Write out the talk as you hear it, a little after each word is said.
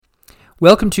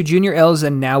Welcome to Junior L's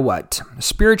and Now What?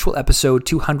 Spiritual episode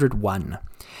 201.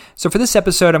 So for this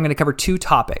episode, I'm going to cover two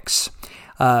topics.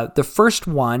 The first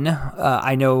one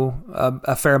I know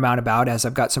a fair amount about as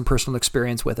I've got some personal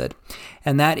experience with it,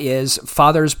 and that is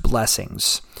Father's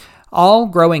blessings. All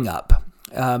growing up,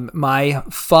 my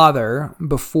father,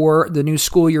 before the new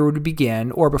school year would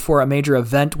begin or before a major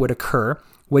event would occur,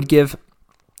 would give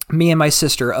me and my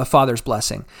sister a father's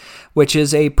blessing, which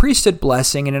is a priesthood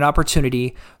blessing and an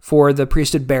opportunity for the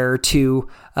priesthood bearer to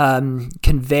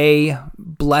convey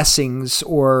blessings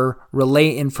or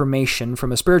relay information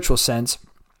from a spiritual sense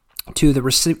to the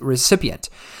recipient.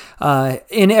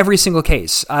 In every single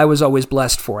case, I was always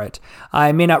blessed for it.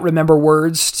 I may not remember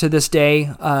words to this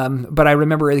day, but I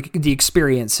remember the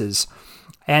experiences.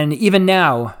 And even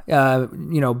now,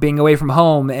 being away from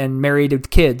home and married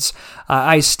with kids,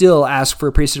 I still ask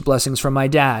for priesthood blessings from my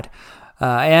dad.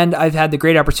 And I've had the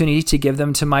great opportunity to give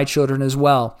them to my children as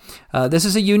well. This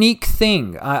is a unique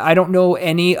thing. I don't know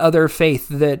any other faith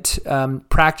that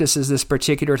practices this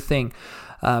particular thing.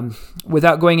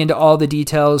 Without going into all the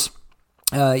details,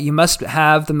 you must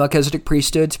have the Melchizedek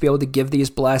priesthood to be able to give these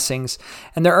blessings.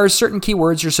 And there are certain key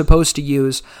words you're supposed to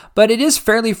use, but it is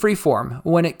fairly freeform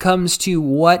when it comes to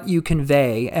what you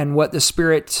convey and what the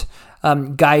Spirit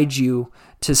guides you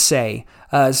to say.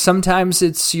 Sometimes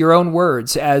it's your own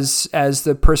words as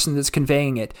the person that's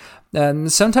conveying it.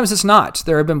 Sometimes it's not.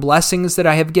 There have been blessings that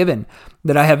I have given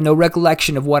that I have no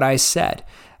recollection of what I said.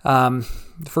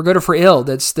 For good or for ill,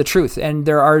 that's the truth. And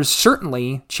there are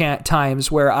certainly times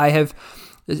where I have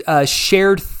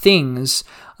shared things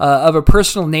of a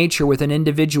personal nature with an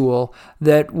individual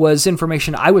that was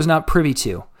information I was not privy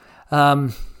to.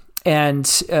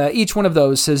 And each one of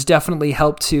those has definitely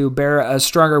helped to bear a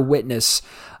stronger witness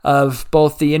of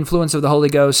both the influence of the Holy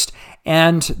Ghost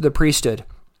and the priesthood.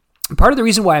 Part of the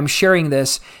reason why I'm sharing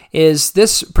this is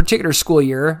this particular school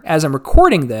year, as I'm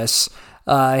recording this,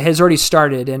 has already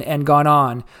started and gone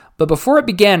on. But before it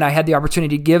began, I had the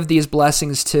opportunity to give these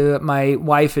blessings to my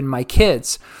wife and my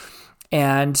kids.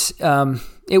 And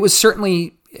it was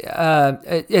certainly,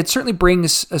 it certainly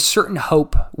brings a certain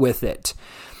hope with it.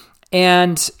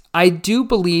 And I do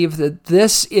believe that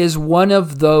this is one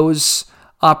of those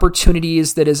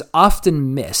opportunities that is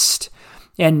often missed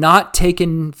and not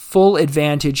taken full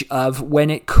advantage of when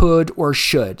it could or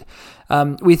should.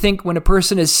 We think when a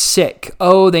person is sick,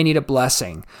 they need a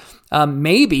blessing.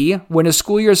 Maybe when a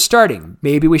school year is starting,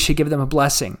 maybe we should give them a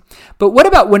blessing. But what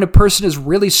about when a person is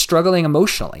really struggling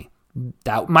emotionally?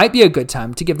 That might be a good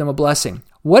time to give them a blessing.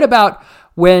 What about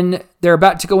when they're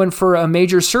about to go in for a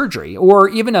major surgery or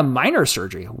even a minor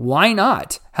surgery? Why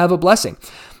not have a blessing?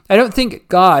 I don't think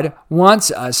God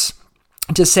wants us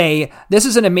to say, this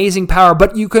is an amazing power,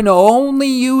 but you can only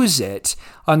use it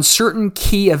on certain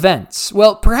key events.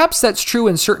 Well, perhaps that's true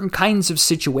in certain kinds of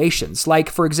situations, like,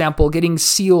 for example, getting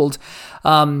sealed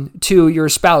to your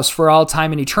spouse for all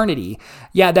time and eternity.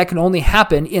 Yeah, that can only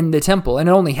happen in the temple, and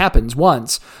it only happens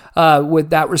once with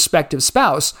that respective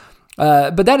spouse.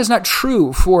 But that is not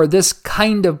true for this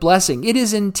kind of blessing. It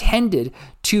is intended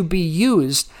to be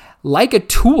used like a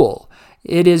tool.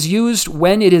 It is used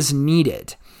when it is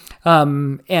needed.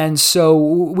 And so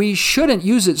we shouldn't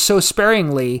use it so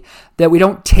sparingly that we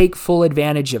don't take full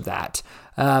advantage of that.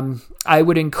 I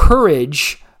would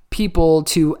encourage people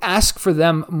to ask for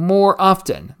them more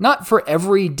often, not for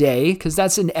every day, because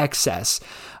that's an excess,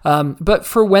 but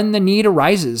for when the need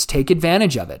arises, take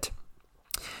advantage of it.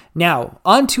 Now,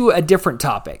 on to a different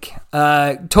topic,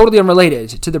 totally unrelated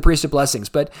to the priesthood blessings,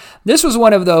 but this was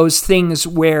one of those things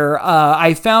where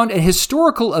I found a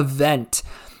historical event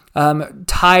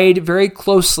tied very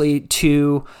closely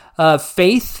to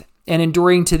faith and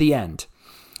enduring to the end.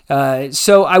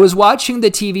 So I was watching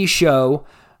the TV show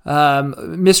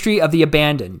Mystery of the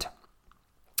Abandoned.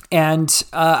 And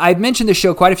I've mentioned the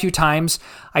show quite a few times.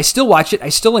 I still watch it. I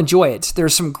still enjoy it.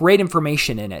 There's some great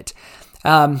information in it.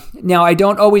 Now, I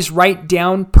don't always write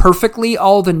down perfectly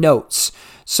all the notes,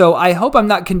 so I hope I'm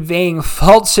not conveying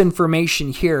false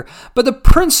information here, but the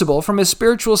principle from a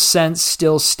spiritual sense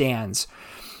still stands.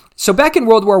 So back in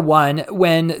World War I,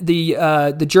 when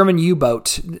the German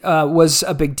U-boat was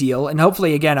a big deal, and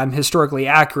hopefully, again, I'm historically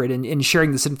accurate in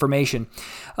sharing this information,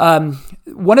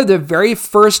 one of the very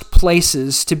first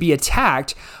places to be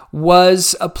attacked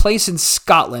was a place in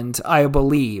Scotland, I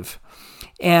believe.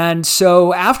 And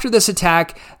so after this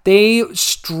attack, they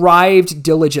strived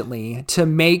diligently to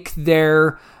make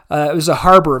their, it was a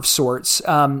harbor of sorts,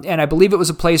 and I believe it was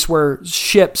a place where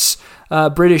ships,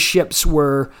 British ships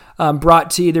were brought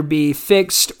to either be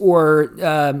fixed or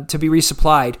to be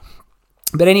resupplied.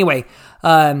 But anyway,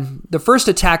 the first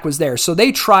attack was there. So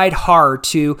they tried hard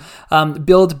to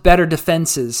build better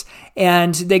defenses.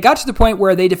 And they got to the point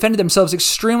where they defended themselves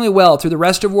extremely well through the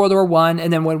rest of World War I.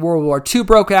 And then when World War II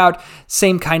broke out,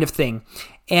 same kind of thing.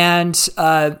 And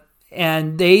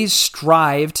they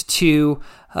strived to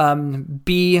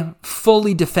be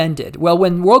fully defended. Well,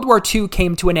 when World War II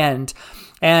came to an end,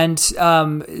 and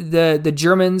the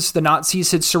Germans, the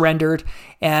Nazis had surrendered,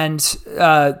 and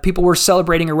people were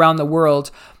celebrating around the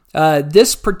world.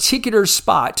 This particular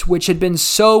spot, which had been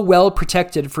so well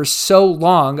protected for so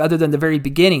long, other than the very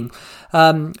beginning,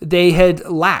 they had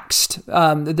laxed.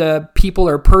 The people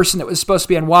or person that was supposed to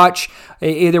be on watch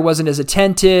either wasn't as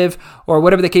attentive or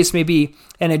whatever the case may be,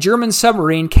 and a German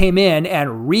submarine came in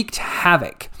and wreaked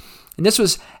havoc. And this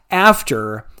was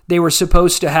after they were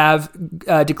supposed to have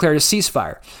declared a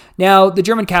ceasefire. Now, the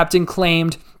German captain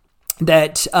claimed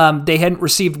that they hadn't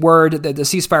received word that the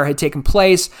ceasefire had taken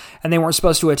place and they weren't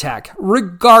supposed to attack,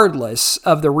 regardless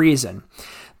of the reason.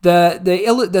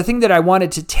 The thing that I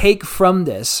wanted to take from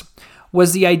this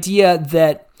was the idea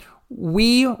that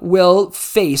we will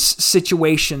face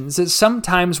situations that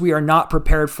sometimes we are not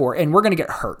prepared for, and we're going to get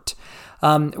hurt.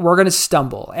 We're going to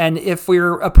stumble. And if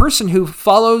we're a person who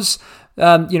follows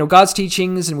God's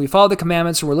teachings, and we follow the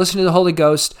commandments, and we're listening to the Holy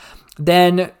Ghost,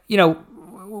 then,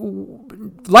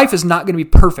 life is not going to be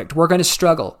perfect. We're going to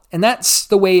struggle. And that's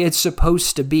the way it's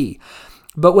supposed to be.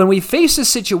 But when we face a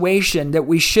situation that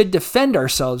we should defend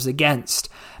ourselves against,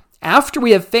 after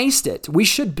we have faced it, we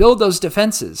should build those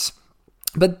defenses.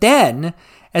 But then,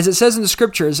 as it says in the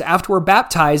scriptures, after we're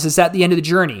baptized, is that the end of the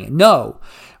journey? No.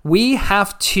 We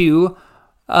have to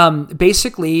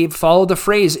basically follow the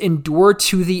phrase, endure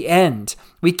to the end.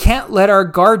 We can't let our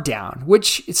guard down,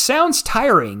 which it sounds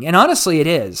tiring, and honestly it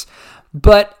is.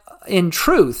 But in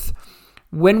truth,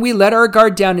 when we let our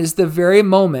guard down is the very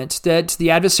moment that the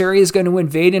adversary is going to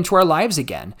invade into our lives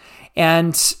again,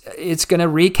 and it's going to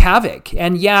wreak havoc.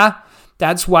 And yeah,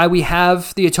 that's why we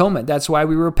have the atonement. That's why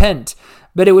we repent.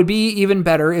 But it would be even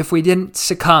better if we didn't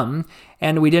succumb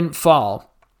and we didn't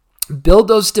fall. Build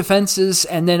those defenses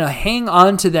and then hang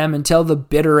on to them until the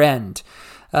bitter end.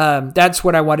 That's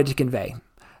what I wanted to convey.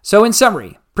 So in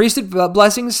summary, priesthood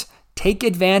blessings, take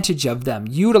advantage of them.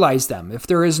 Utilize them. If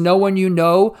there is no one you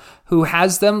know who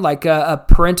has them, like a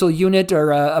parental unit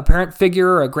or a parent figure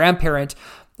or a grandparent,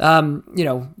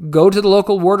 go to the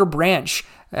local ward or branch.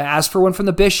 Ask for one from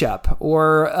the bishop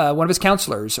or one of his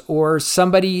counselors or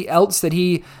somebody else that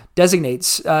he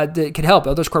designates that could help,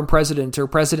 elders quorum president or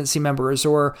presidency members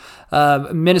or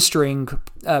ministering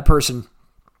person.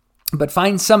 But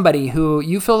find somebody who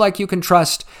you feel like you can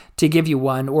trust to give you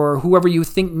one, or whoever you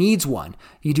think needs one.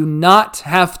 You do not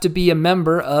have to be a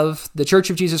member of the Church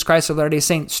of Jesus Christ of Latter-day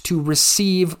Saints to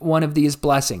receive one of these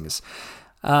blessings.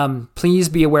 Please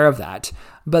be aware of that.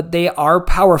 But they are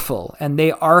powerful and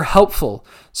they are helpful.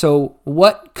 So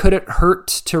what could it hurt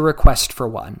to request for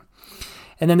one?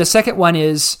 And then the second one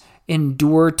is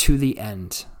endure to the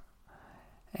end.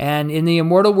 And in the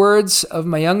immortal words of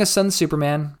my youngest son,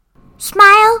 Superman,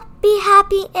 smile, be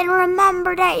happy, and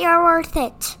remember that you're worth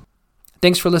it.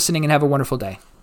 Thanks for listening and have a wonderful day.